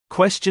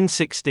Question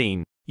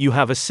 16. You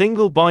have a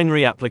single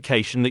binary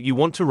application that you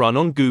want to run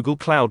on Google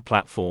Cloud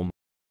Platform.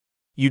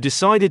 You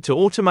decided to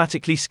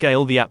automatically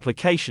scale the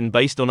application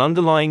based on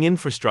underlying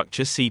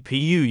infrastructure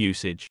CPU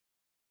usage.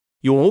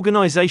 Your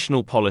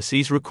organizational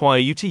policies require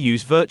you to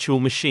use virtual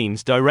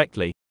machines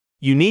directly.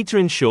 You need to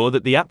ensure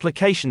that the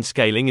application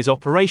scaling is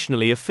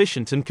operationally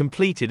efficient and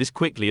completed as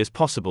quickly as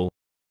possible.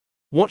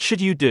 What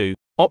should you do?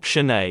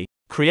 Option A.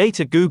 Create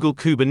a Google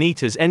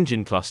Kubernetes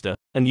Engine cluster,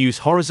 and use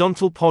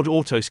horizontal pod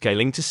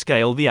autoscaling to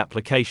scale the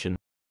application.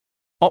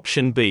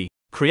 Option B.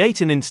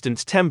 Create an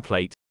instance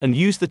template, and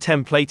use the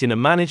template in a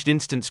managed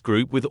instance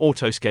group with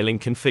autoscaling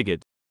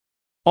configured.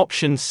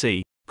 Option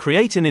C.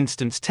 Create an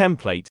instance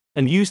template,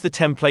 and use the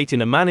template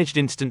in a managed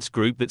instance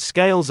group that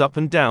scales up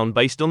and down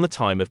based on the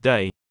time of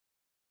day.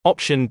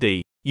 Option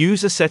D.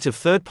 Use a set of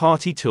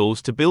third-party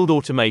tools to build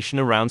automation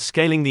around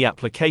scaling the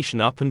application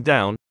up and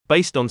down,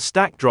 based on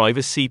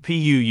Stackdriver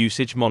CPU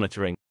usage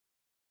monitoring.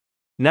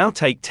 Now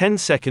take 10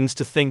 seconds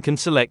to think and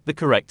select the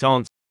correct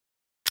answer.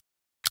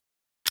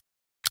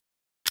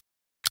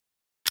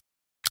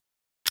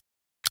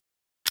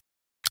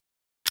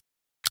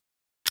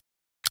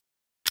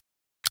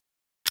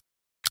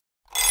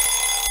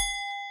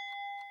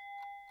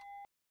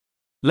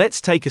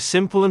 Let's take a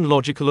simple and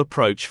logical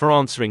approach for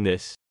answering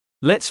this.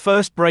 Let's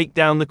first break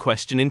down the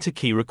question into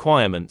key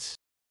requirements.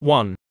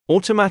 1.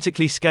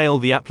 Automatically scale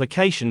the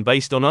application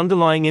based on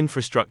underlying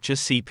infrastructure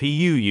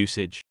CPU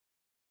usage.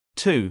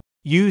 2.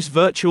 Use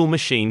virtual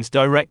machines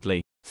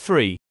directly.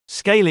 3.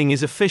 Scaling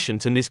is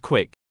efficient and is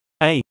quick.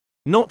 A.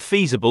 Not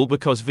feasible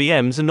because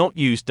VMs are not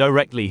used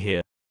directly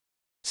here.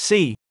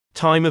 C.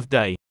 Time of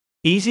day.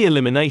 Easy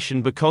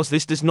elimination because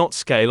this does not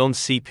scale on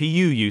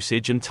CPU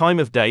usage and time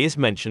of day is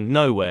mentioned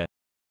nowhere.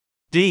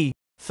 D.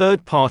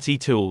 Third-party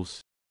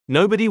tools.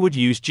 Nobody would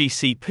use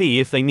GCP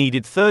if they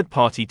needed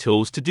third-party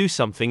tools to do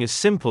something as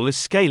simple as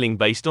scaling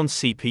based on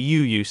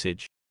CPU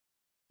usage.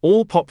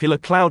 All popular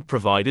cloud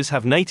providers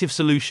have native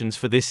solutions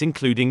for this,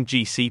 including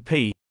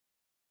GCP.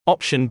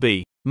 Option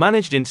B.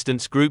 Managed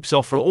instance groups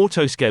offer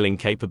autoscaling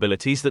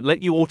capabilities that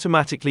let you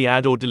automatically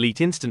add or delete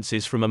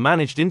instances from a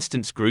managed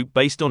instance group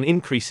based on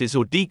increases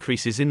or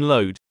decreases in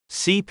load,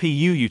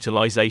 CPU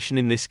utilization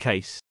in this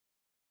case.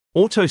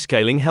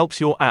 Autoscaling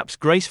helps your apps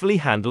gracefully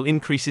handle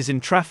increases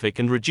in traffic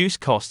and reduce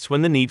costs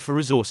when the need for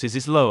resources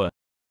is lower.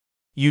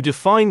 You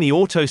define the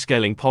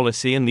autoscaling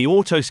policy and the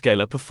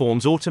autoscaler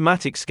performs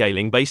automatic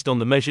scaling based on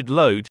the measured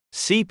load,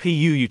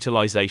 CPU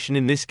utilization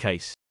in this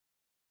case.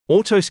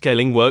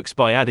 Autoscaling works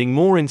by adding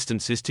more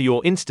instances to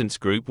your instance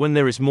group when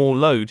there is more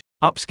load,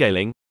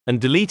 upscaling,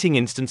 and deleting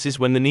instances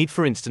when the need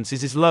for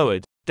instances is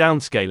lowered,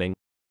 downscaling.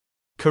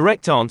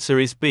 Correct answer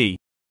is B.